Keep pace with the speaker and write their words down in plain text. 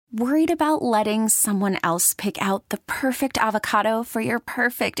Worried about letting someone else pick out the perfect avocado for your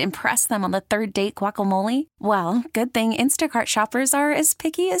perfect impress them on the third date guacamole? Well, good thing Instacart shoppers are as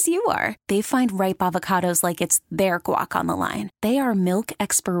picky as you are. They find ripe avocados like it's their guac on the line. They are milk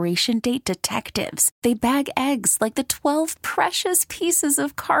expiration date detectives. They bag eggs like the 12 precious pieces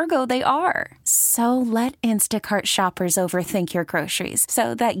of cargo they are. So let Instacart shoppers overthink your groceries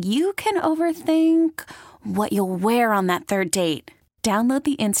so that you can overthink what you'll wear on that third date. Download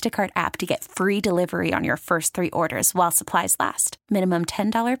the Instacart app to get free delivery on your first 3 orders while supplies last. Minimum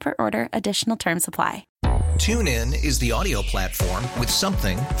 $10 per order. Additional terms apply. TuneIn is the audio platform with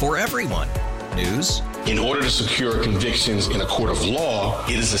something for everyone. News. In order to secure convictions in a court of law,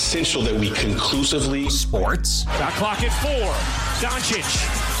 it is essential that we conclusively. Sports. Shot clock at 4.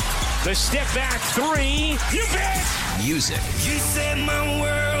 Doncic. The step back 3. You bet. Music. You set my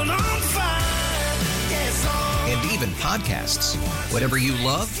world on fire. And even podcasts. Whatever you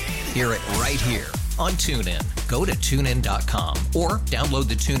love, hear it right here on TuneIn. Go to TuneIn.com or download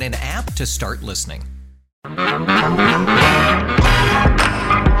the TuneIn app to start listening. Now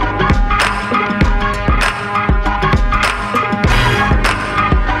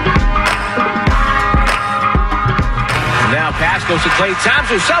pass goes to Klay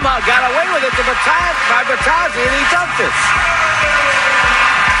Thompson, who somehow got away with it to Bertazzi, and he dunked it.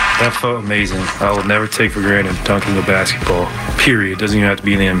 That felt amazing. I will never take for granted dunking a basketball, period. It doesn't even have to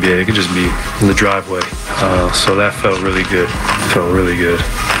be in the NBA. It could just be in the driveway. So that felt really good. Felt really good.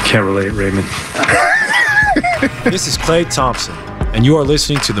 Can't relate, Raymond. This is Klay Thompson, and you are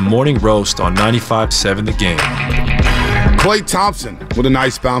listening to the Morning Roast on 95.7 The Game. Klay Thompson with a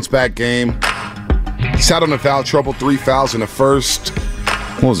nice bounce-back game. Sat on the foul trouble, 3 fouls in the first,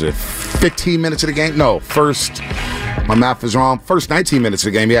 15 minutes of the game? No, my math is wrong. First 19 minutes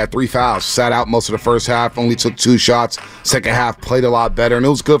of the game, he had 3 fouls. Sat out most of the first half, only took 2 shots. Second half, played a lot better, and it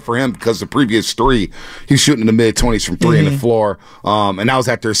was good for him because the previous 3, he's shooting in the mid-20s from 3 in the floor. And that was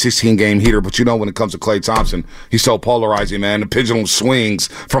after a 16-game heater. But when it comes to Klay Thompson, he's so polarizing, man. The pendulum swings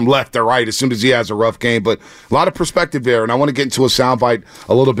from left to right as soon as he has a rough game. But a lot of perspective there, and I want to get into a soundbite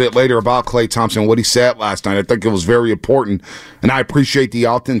a little bit later about Klay Thompson, what he said last night. I think it was very important, and I appreciate the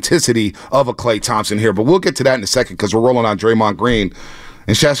authenticity of a Klay Thompson here. But we'll get to that in a second because we're rolling on Draymond Green.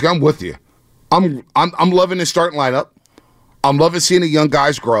 And Shasky, I'm with you. I'm loving this starting lineup. I'm loving seeing the young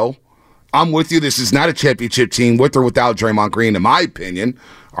guys grow. I'm with you. This is not a championship team with or without Draymond Green, in my opinion.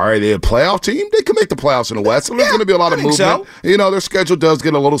 Are they a playoff team? They can make the playoffs in the West. So there's going to be a lot of movement. So. Their schedule does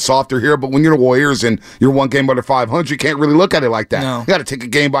get a little softer here, but when you're the Warriors and you're one game under 500, you can't really look at it like that. No. You got to take it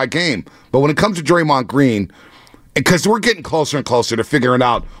game by game. But when it comes to Draymond Green, because we're getting closer and closer to figuring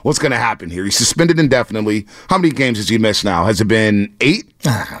out what's going to happen here. He's suspended indefinitely. How many games has he missed now? Has it been 8?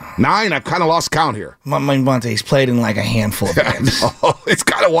 9? I've kind of lost count here. Bonta, he's played in like a handful of games. It's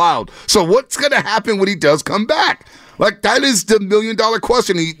kind of wild. So what's going to happen when he does come back? Like, that is the million-dollar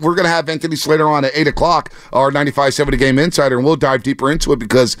question. We're going to have Anthony Slater on at 8 o'clock, our 95.7 The Game Insider, and we'll dive deeper into it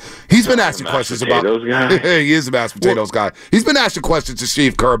because he's been asking questions about... He is a mashed potatoes guy. He's been asking questions to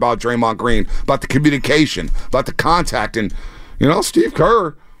Steve Kerr about Draymond Green, about the communication, about the contact. And, Steve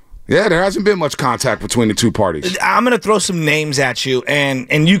Kerr, there hasn't been much contact between the two parties. I'm going to throw some names at you,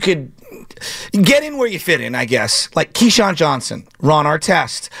 and you could... get in where you fit in, I guess. Like Keyshawn Johnson, Ron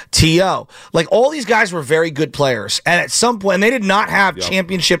Artest, T.O. Like, all these guys were very good players. And at some point, they did not have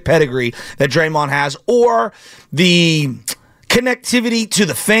championship pedigree that Draymond has or the connectivity to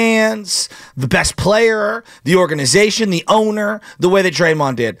the fans, the best player, the organization, the owner, the way that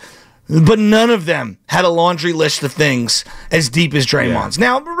Draymond did. But none of them had a laundry list of things as deep as Draymond's.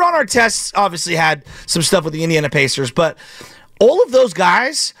 Now, Ron Artest obviously had some stuff with the Indiana Pacers, but... all of those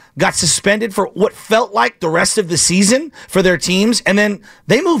guys got suspended for what felt like the rest of the season for their teams, and then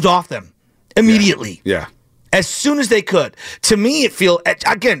they moved off them immediately. Yeah. As soon as they could. To me, it feels,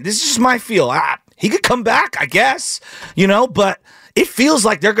 again, this is just my feel. He could come back, I guess, but it feels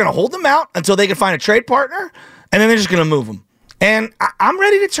like they're going to hold him out until they can find a trade partner, and then they're just going to move him. And I'm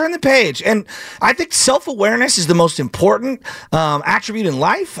ready to turn the page. And I think self-awareness is the most important attribute in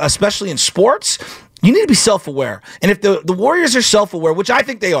life, especially in sports. You need to be self-aware. And if the Warriors are self-aware, which I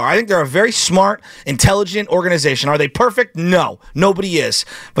think they are, I think they're a very smart, intelligent organization. Are they perfect? No. Nobody is.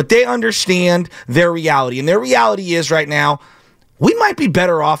 But they understand their reality. And their reality is right now, we might be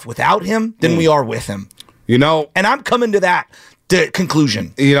better off without him than we are with him. And I'm coming to that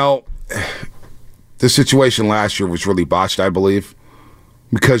conclusion. The situation last year was really botched, I believe,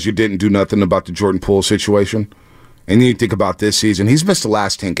 because you didn't do nothing about the Jordan Poole situation. And you think about this season, he's missed the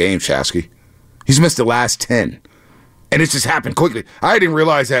last 10 games, Shasky. He's missed the last 10. And it just happened quickly. I didn't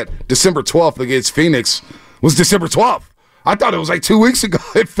realize that December 12th against Phoenix was December 12th. I thought it was like 2 weeks ago.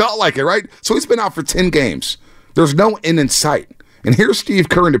 It felt like it, right? So he's been out for 10 games. There's no end in sight. And here's Steve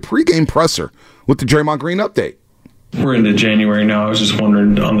Kerr in the pregame presser with the Draymond Green update. We're into January now. I was just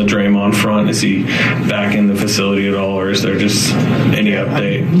wondering on the Draymond front, is he back in the facility at all, or is there just any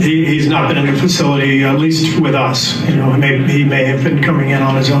update? He's not been in the facility, at least with us. He may have been coming in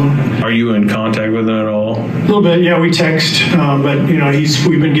on his own. Are you in contact with him at all? A little bit, yeah. We text, but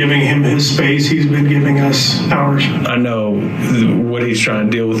we've been giving him his space. He's been giving us ours. I know what he's trying to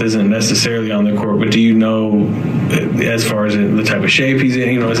deal with isn't necessarily on the court, but do you know, as far as the type of shape he's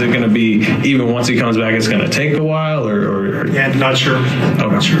in, is it going to be even once he comes back, it's going to take a while? Or yeah, not sure. Okay.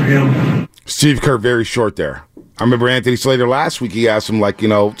 Not sure, yeah. Steve Kerr, very short there. I remember Anthony Slater last week, he asked him,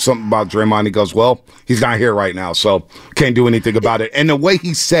 something about Draymond. He goes, well, he's not here right now, so can't do anything about it. And the way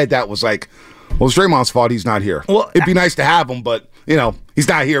he said that was like, well, it's Draymond's fault he's not here. Well, it'd be nice to have him, but, he's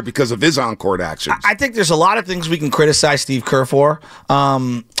not here because of his on-court actions. I think there's a lot of things we can criticize Steve Kerr for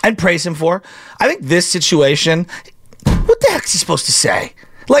and praise him for. I think this situation, what the heck is he supposed to say?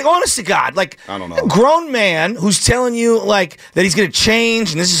 Honest to God, I don't know. A grown man who's telling you, that he's going to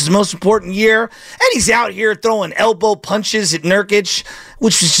change and this is his most important year, and he's out here throwing elbow punches at Nurkic,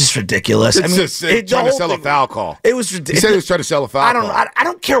 which was just ridiculous. Trying to sell a foul call. It was ridiculous. He said he was trying to sell a foul call. I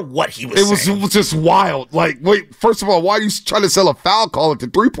don't care what he was saying. It was just wild. Wait, first of all, why are you trying to sell a foul call at the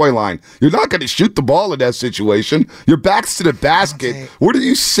three-point line? You're not going to shoot the ball in that situation. Your back's to the basket. What are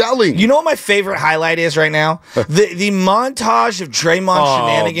you selling? You know what my favorite highlight is right now? the montage of Draymond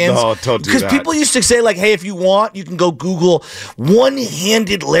shenanigans. No, don't do that. Because people used to say, hey, if you want, you can go Google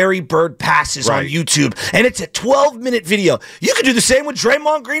one-handed Larry Bird passes on YouTube, and it's a 12-minute video. You can do the same with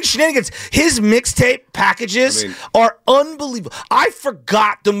Draymond Green shenanigans. His mixtape packages are unbelievable. I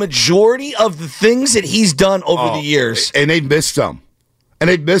forgot the majority of the things that he's done over the years. And they missed some.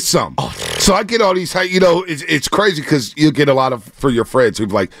 So I get all these, it's crazy because you get a lot of, for your friends who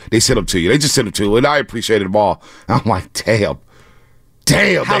they send them to you. They just send them to you, and I appreciate them all. And I'm like, damn, House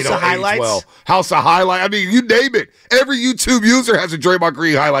they don't of Highlights? age well. House of Highlight. You name it. Every YouTube user has a Draymond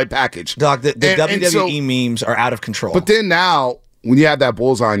Green highlight package. Dog, the WWE memes are out of control. But then now, when you have that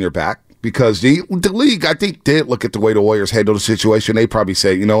bullseye on your back, because the league, I think, did look at the way the Warriors handled the situation. They probably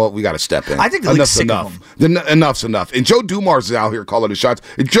say, you know what, we got to step in. I think the league's sick of them. Enough's enough. And Joe Dumars is out here calling the shots.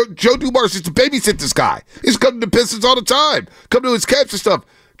 And Joe Dumars is to babysit this guy. He's coming to Pistons all the time. Come to his camps and stuff.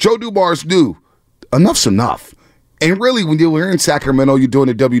 Joe Dumars knew enough's enough. And really, when you're in Sacramento, you're doing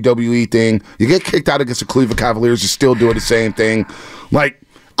the WWE thing. You get kicked out against the Cleveland Cavaliers, you're still doing the same thing.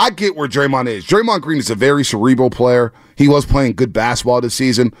 I get where Draymond is. Draymond Green is a very cerebral player. He was playing good basketball this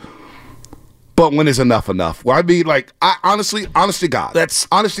season. But when is enough? Well, I honest to God.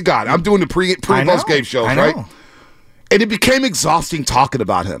 Honest to God. I'm doing the pre and post game shows, right? And it became exhausting talking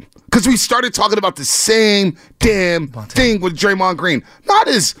about him. Because we started talking about the same damn thing with Draymond Green. Not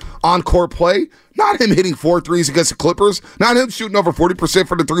his on-court play. Not him hitting 4 threes against the Clippers. Not him shooting over 40%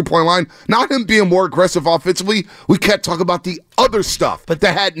 from the three-point line. Not him being more aggressive offensively. We kept talking about the other stuff, but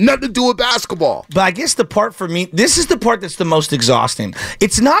that had nothing to do with basketball. But I guess the part for me, this is the part that's the most exhausting.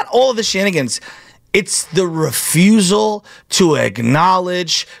 It's not all of the shenanigans. It's the refusal to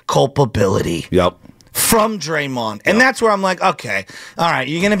acknowledge culpability. Yep. From Draymond. And that's where I'm like, okay, all right,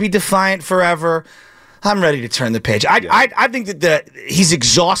 you're going to be defiant forever. I'm ready to turn the page. I think that he's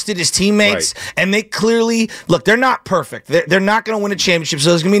exhausted his teammates, and they clearly, look, they're not perfect. They're not going to win a championship,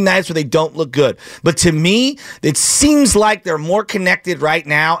 so there's going to be nights where they don't look good. But to me, it seems like they're more connected right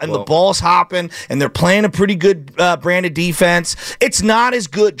now, and the ball's hopping, and they're playing a pretty good brand of defense. It's not as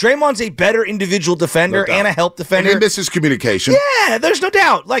good. Draymond's a better individual defender and a help defender. And he misses communication. Yeah, there's no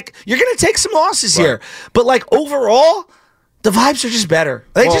doubt. You're going to take some losses here. But, overall, the vibes are just better.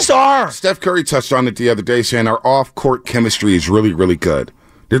 They just are. Steph Curry touched on it the other day, saying our off-court chemistry is really, really good.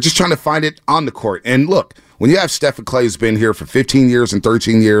 They're just trying to find it on the court. And look, when you have Steph and Clay who's been here for 15 years and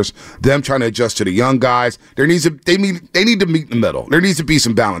 13 years, them trying to adjust to the young guys, they need to meet in the middle. There needs to be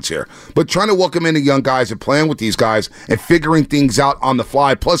some balance here. But trying to welcome in the young guys and playing with these guys and figuring things out on the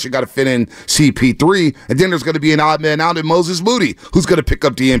fly, plus you got to fit in CP3, and then there's going to be an odd man out in Moses Moody who's going to pick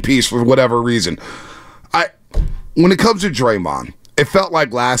up DNPs for whatever reason. When it comes to Draymond, it felt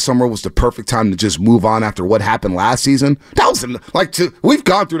like last summer was the perfect time to just move on after what happened last season. That was we've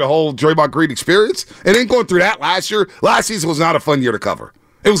gone through the whole Draymond Green experience, and then going through that last year. Last season was not a fun year to cover.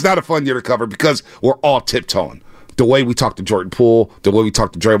 It was not a fun year to cover because we're all tiptoeing. The way we talked to Jordan Poole, the way we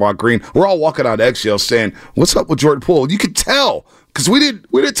talked to Draymond Green, we're all walking on eggshells saying, "What's up with Jordan Poole?" You could tell because we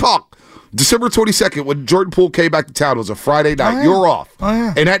didn't talk. December 22nd, when Jordan Poole came back to town, it was a Friday night. Oh, yeah. You were off. Oh,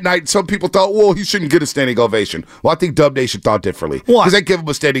 yeah. And that night, some people thought, well, he shouldn't get a standing ovation. Well, I think Dub Nation thought differently. Because they give him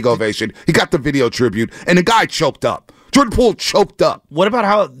a standing ovation. He got the video tribute, and the guy choked up. Jordan Poole choked up. What about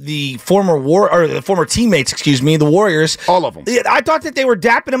how the former teammates, the Warriors, all of them? I thought that they were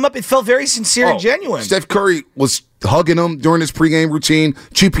dapping him up. It felt very sincere and genuine. Steph Curry was hugging him during his pregame routine.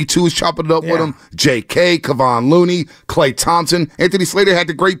 GP2 was chopping it up with him. JK, Kevon Looney, Klay Thompson. Anthony Slater had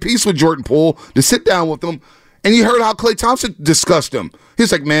the great piece with Jordan Poole to sit down with him. And you heard how Klay Thompson discussed him.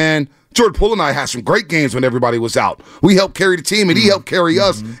 He's like, man, Jordan Poole and I had some great games when everybody was out. We helped carry the team, and he helped carry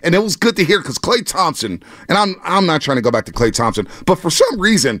us. And it was good to hear because Klay Thompson, and I'm not trying to go back to Klay Thompson, but for some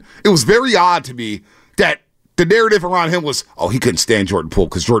reason, it was very odd to me that the narrative around him was, he couldn't stand Jordan Poole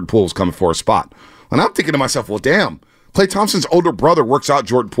because Jordan Poole was coming for a spot. And I'm thinking to myself, well, damn. Klay Thompson's older brother works out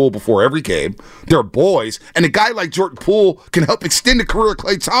Jordan Poole before every game. They're boys. And a guy like Jordan Poole can help extend the career of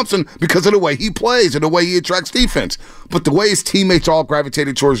Klay Thompson because of the way he plays and the way he attracts defense. But the way his teammates all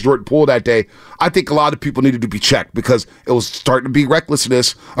gravitated towards Jordan Poole that day, I think a lot of people needed to be checked because it was starting to be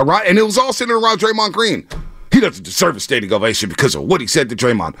recklessness around, and it was all centered around Draymond Green. He doesn't deserve a standing ovation because of what he said to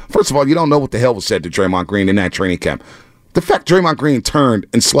Draymond. First of all, you don't know what the hell was said to Draymond Green in that training camp. The fact Draymond Green turned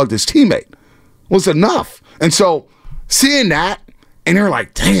and slugged his teammate was enough. And so seeing that, and they're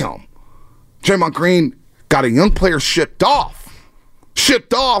like, damn, Draymond Green got a young player shipped off,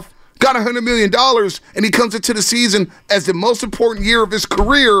 got $100 million, and he comes into the season as the most important year of his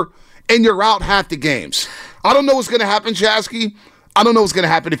career, and you're out half the games. I don't know what's going to happen, Shasky. I don't know what's going to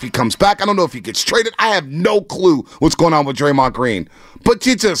happen if he comes back. I don't know if he gets traded. I have no clue what's going on with Draymond Green. But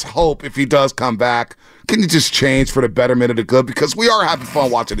you just hope if he does come back, can you just change for the betterment of the good? Because we are having fun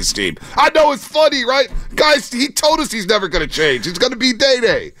watching this team. I know it's funny, right? Guys, he told us he's never going to change. It's going to be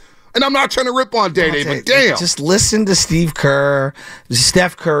Day-Day. And I'm not trying to rip on Day-Day, but damn. Just listen to Steve Kerr,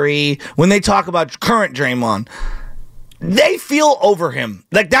 Steph Curry, when they talk about current Draymond. They feel over him.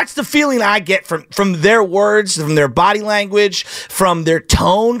 Like, that's the feeling I get from their words, from their body language, from their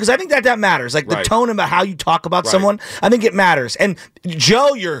tone, because I think that matters. Like, the tone about how you talk about someone, I think it matters. And,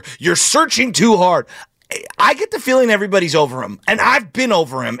 Joe, you're searching too hard. I get the feeling everybody's over him, and I've been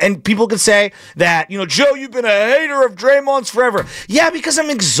over him. And people could say that, Joe, you've been a hater of Draymond's forever. Yeah, because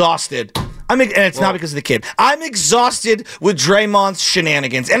I'm exhausted. And it's not because of the kid. I'm exhausted with Draymond's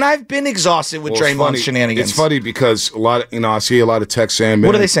shenanigans, and I've been exhausted with Draymond's shenanigans. It's funny because I see a lot of texts saying, man,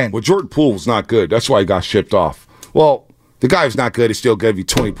 what are they saying? Well, Jordan Poole was not good. That's why he got shipped off. Well, the guy who's not good is still gave you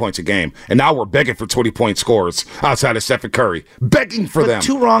 20 points a game. And now we're begging for 20-point scores outside of Stephen Curry. Begging for them.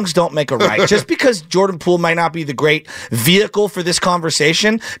 Two wrongs don't make a right. Just because Jordan Poole might not be the great vehicle for this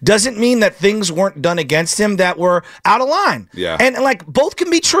conversation doesn't mean that things weren't done against him that were out of line. Yeah. And both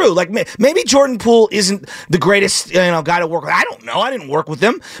can be true. Like, maybe Jordan Poole isn't the greatest guy to work with. I don't know. I didn't work with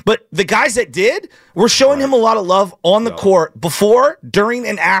him. But the guys that did were showing him a lot of love on the court before, during,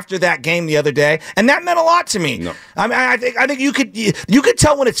 and after that game the other day. And that meant a lot to me. No. I mean, I think you could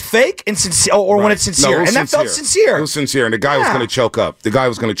tell when it's fake and sincere, or when it's sincere, and that felt sincere. It was sincere, and the guy was going to choke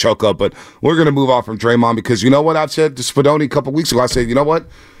up. But we're going to move off from Draymond because you know what I said to Spadoni a couple weeks ago. I said, you know what?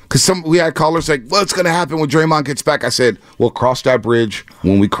 Because we had callers like, what's going to happen when Draymond gets back? I said, we'll cross that bridge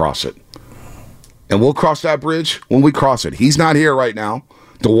when we cross it, and we'll cross that bridge when we cross it. He's not here right now.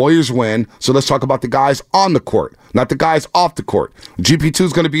 The Warriors win, so let's talk about the guys on the court, not the guys off the court. GP2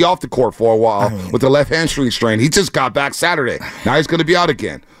 is going to be off the court for a while with the left hamstring strain. He just got back Saturday. Now he's going to be out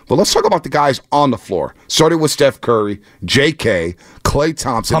again. But let's talk about the guys on the floor, starting with Steph Curry, JK, Klay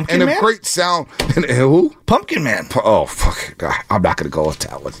Thompson, Pumpkin and Man? a great sound. And who? Pumpkin Man. Oh, fuck. I'm not going to go with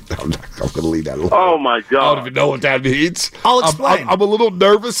that one. I'm going to leave that alone. Oh, my God. I don't even know what that means. I'll explain. I'm a little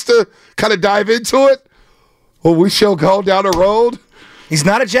nervous to kind of dive into it. Well, we shall go down the road. He's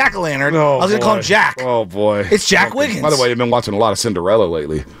not a jack-o'-lantern. I was going to call him Jack. Oh, boy. It's Jack Wiggins. By the way, I've been watching a lot of Cinderella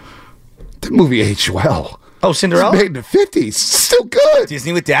lately. That movie aged well. Oh, Cinderella? It's made in the 50s. Still good.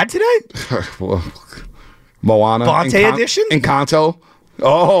 Disney with Dad today? Well, Moana. Bonta edition? Encanto.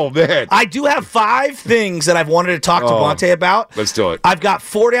 Oh, man. I do have 5 things that I've wanted to talk to Bonta about. Let's do it. I've got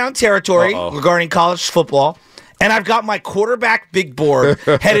 4 down territory regarding college football. And I've got my quarterback big board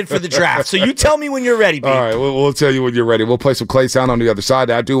headed for the draft. So you tell me when you're ready, B. All right, we'll tell you when you're ready. We'll play some Clay Sound on the other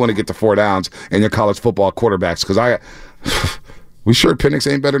side. I do want to get to 4 downs in your college football quarterbacks because we sure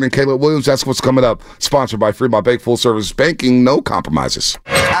Penix ain't better than Caleb Williams. That's what's coming up. Sponsored by Fremont Bank, full service banking, no compromises.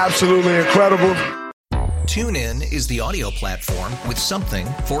 Absolutely incredible. TuneIn is the audio platform with something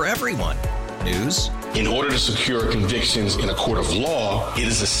for everyone. News. In order to secure convictions in a court of law, it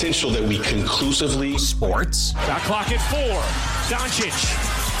is essential that we conclusively. Sports. Shot clock at 4. Doncic.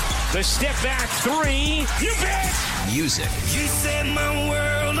 The step back 3. You bet. Music. You set my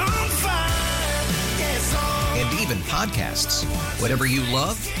world on fire. Yes, and even podcasts. Whatever you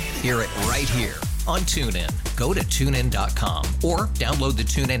love, hear it right here on TuneIn. Go to TuneIn.com or download the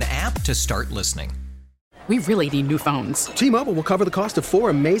TuneIn app to start listening. we really need new phones. T-Mobile will cover the cost of 4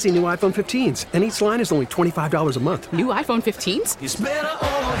 amazing new iPhone 15s, and each line is only $25 a month. New iPhone 15s? It's better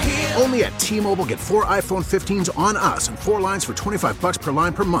over here. Only at T-Mobile, get 4 iPhone 15s on us and 4 lines for $25 per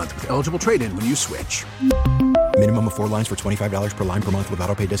line per month with eligible trade-in when you switch. Minimum of 4 lines for $25 per line per month with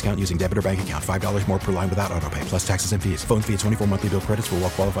autopay discount using debit or bank account. $5 more per line without autopay, plus taxes and fees. Phone fee at 24 monthly bill credits for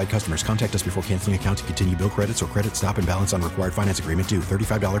well-qualified customers. Contact us before canceling account to continue bill credits or credit stop and balance on required finance agreement due.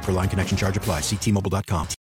 $35 per line connection charge applies. See T-Mobile.com.